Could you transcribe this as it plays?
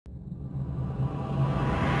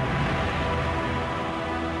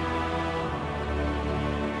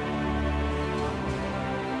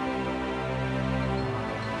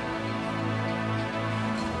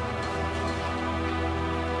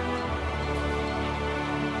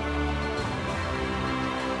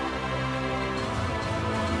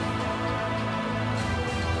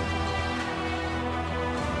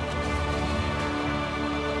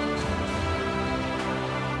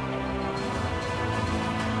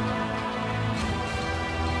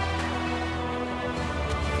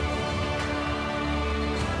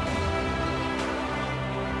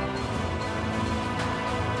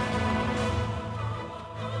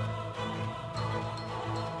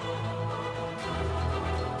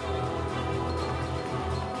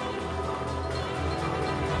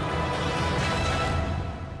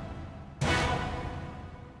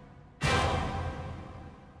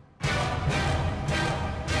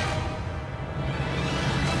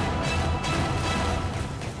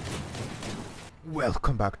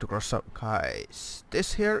Welcome back to Crossout, guys.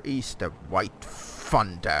 This here is the White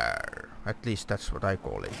Thunder. At least that's what I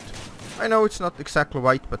call it. I know it's not exactly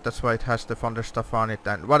white, but that's why it has the thunder stuff on it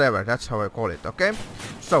and whatever, that's how I call it, okay?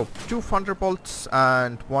 So, 2 Thunderbolts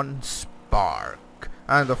and 1 Spark.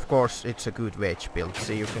 And of course, it's a good wage build.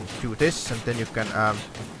 So you can do this and then you can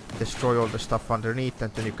destroy all the stuff underneath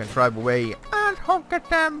and then you can drive away and honk at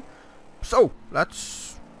them. So,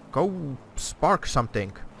 let's go spark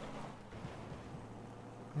something.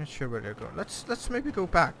 I'm not sure where they're going. Let's maybe go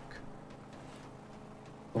back.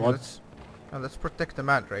 What? Yeah, let's protect the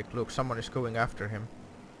mandrake. Look, someone is going after him.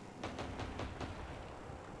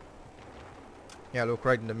 Yeah, look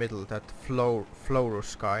right in the middle, that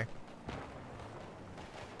Florus guy.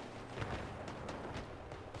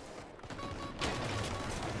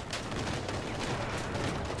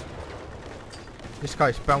 This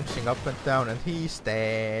guy's bouncing up and down and he's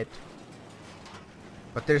dead.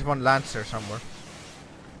 But there's one Lancer somewhere.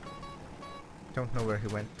 Don't know where he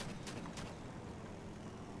went.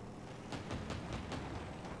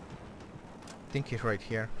 I think he's right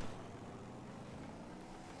here.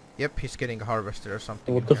 Yep, he's getting harvested or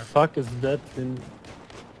something. What the fuck is that in?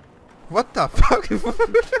 What the fuck?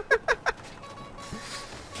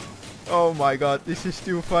 Oh my god, this is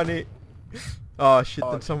too funny. Oh shit,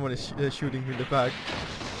 then someone is shooting me in the back.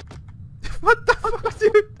 What the fuck,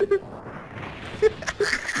 dude?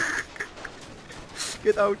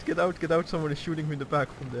 Get out, someone is shooting me in the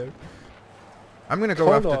back from there. I'm gonna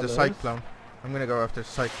go after the cyclone. I'm gonna go after the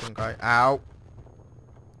cyclone guy. Ow.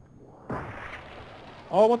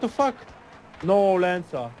 Oh, what the fuck? No,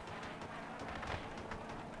 Lancer.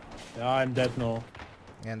 Yeah, I'm dead now.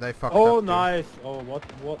 And I fucked up. Oh, nice. Oh, what?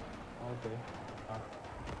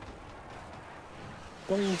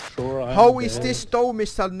 Okay. Sure, how is this tow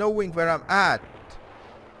missile knowing where I'm at?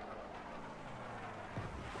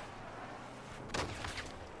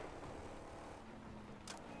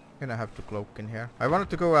 Gonna have to cloak in here. I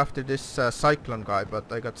wanted to go after this cyclone guy,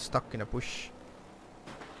 but I got stuck in a bush.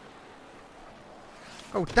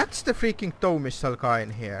 Oh, that's the freaking tow missile guy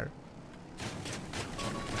in here.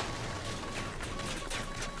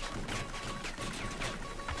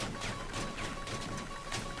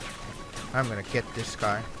 I'm gonna get this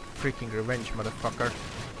guy. Freaking revenge, motherfucker.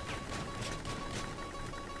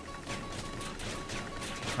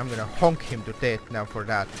 I'm gonna honk him to death now for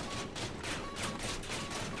that.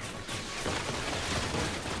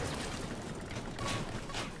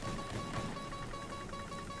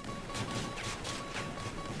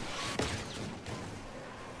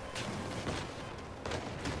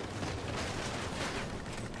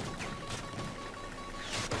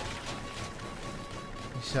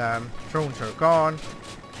 Drones are gone.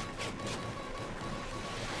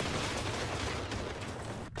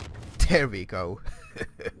 There we go.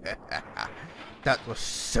 That was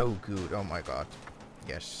so good. Oh my god.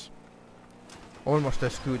 Yes. Almost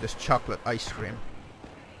as good as chocolate ice cream.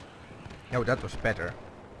 No, that was better.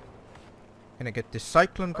 Gonna get this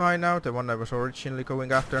cyclone guy now, the one I was originally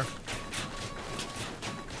going after.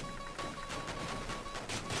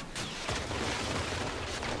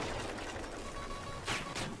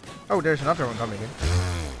 Oh, there's another one coming in.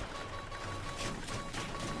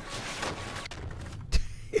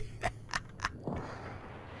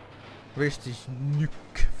 Where's this nuke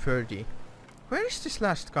 30? Where is this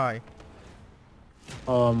last guy?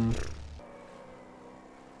 Oh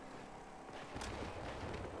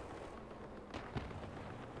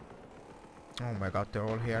my god, they're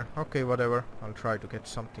all here. Okay, whatever. I'll try to get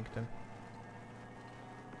something then.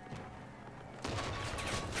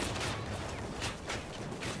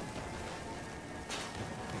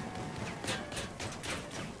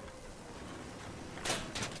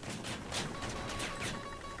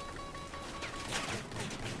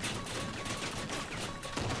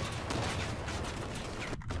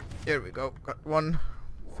 There we go, got one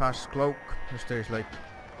fast cloak. There's like,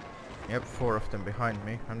 yep, 4 of them behind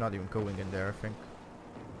me. I'm not even going in there, I think.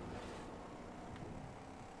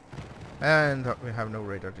 And we have no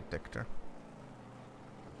radar detector.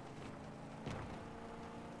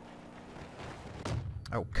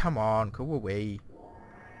 Oh, come on, go away.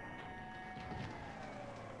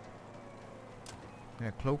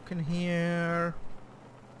 Gonna cloak in here.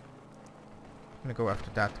 I'm gonna go after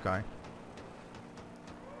that guy.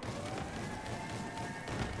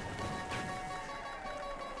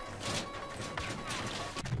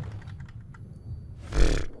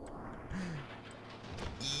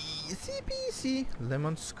 Easy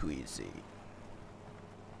lemon squeezy.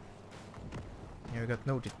 Yeah, we got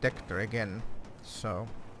no detector again, so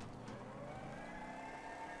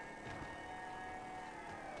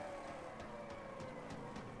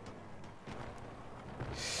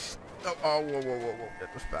Oh, oh, whoa, whoa, whoa, whoa,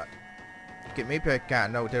 that was bad. Okay, maybe I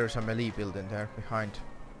can. No, there's a melee building there behind.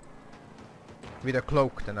 With a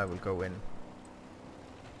cloak, then I will go in.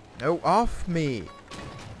 No, off me!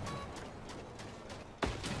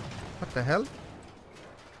 What the hell?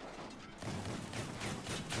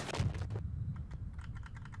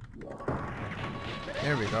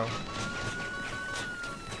 There we go.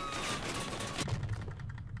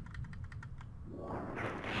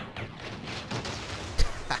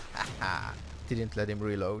 Didn't let him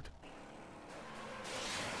reload.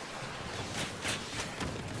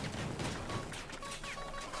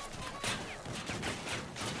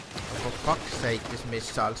 For fuck's sake, this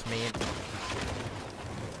missiles me.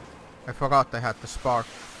 I forgot I had the spark.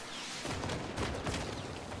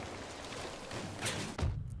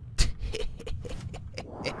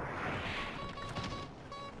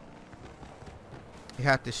 He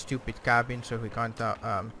had this stupid cabin, so he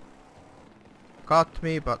kinda got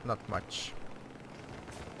me, but not much.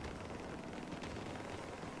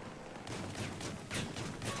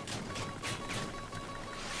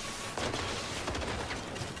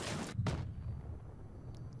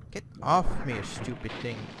 Get off me, you stupid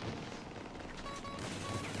thing.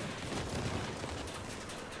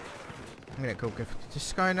 I'm gonna go get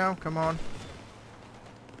this guy now, come on.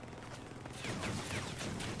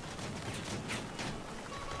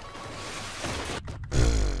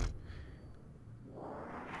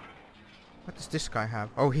 What does this guy have?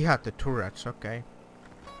 Oh, he had the turrets, okay.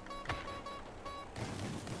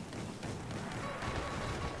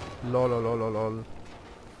 Lol, lol, lol, lol, lol.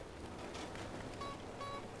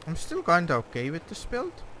 I'm still kinda okay with this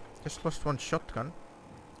build. Just lost one shotgun.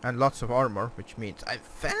 And lots of armor, which means I'm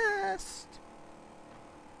fast!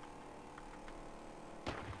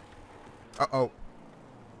 Uh-oh.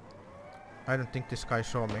 I don't think this guy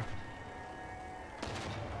saw me.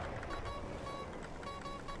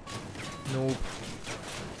 Nope.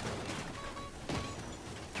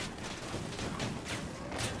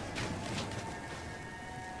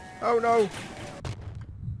 Oh no!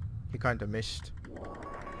 He kinda missed.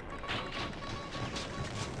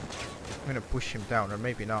 I'm gonna push him down, or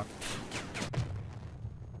maybe not.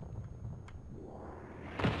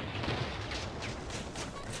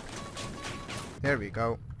 There we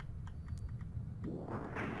go.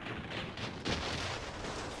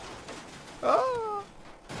 Ah!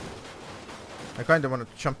 I kinda wanted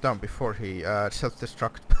to jump down before he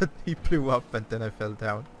self-destruct, but he blew up and then I fell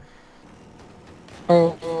down.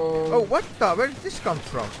 Oh, what the? Where did this come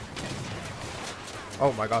from?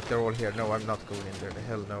 Oh my god, they're all here. No, I'm not going in there. The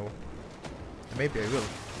hell no. Maybe I will.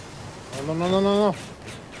 Oh, no, no, no, no, no.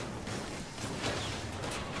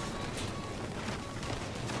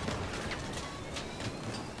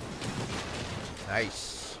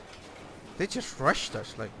 Nice. They just rushed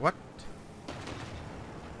us. Like, what?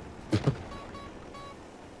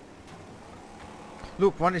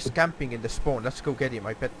 Look, one is camping in the spawn. Let's go get him.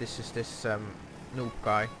 I bet this is this noob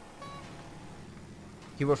guy.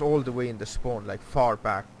 He was all the way in the spawn, like far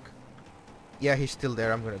back. Yeah, he's still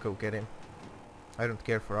there. I'm gonna go get him. I don't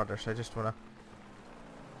care for others. I just wanna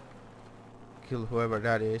kill whoever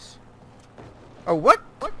that is. Oh, what?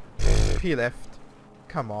 What? He left.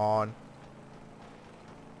 Come on.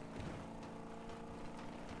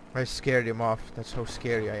 I scared him off. That's how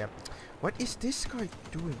scary I am. What is this guy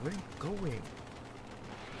doing? Where are you going?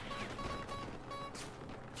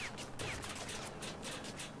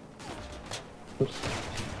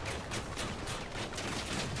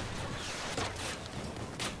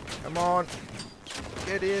 Come on.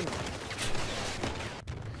 Get in.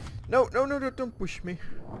 No, no, no, no, don't push me.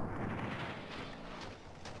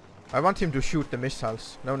 I want him to shoot the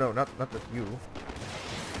missiles. No, no, not at you.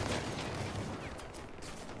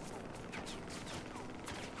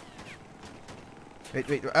 Wait,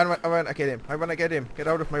 wait, I wanna get him. I wanna get him. Get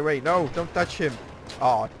out of my way. No, don't touch him.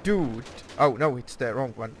 Aw, dude. Oh, no, it's the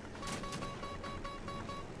wrong one.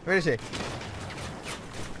 Where is he?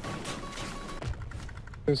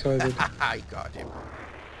 Inside it. I got him.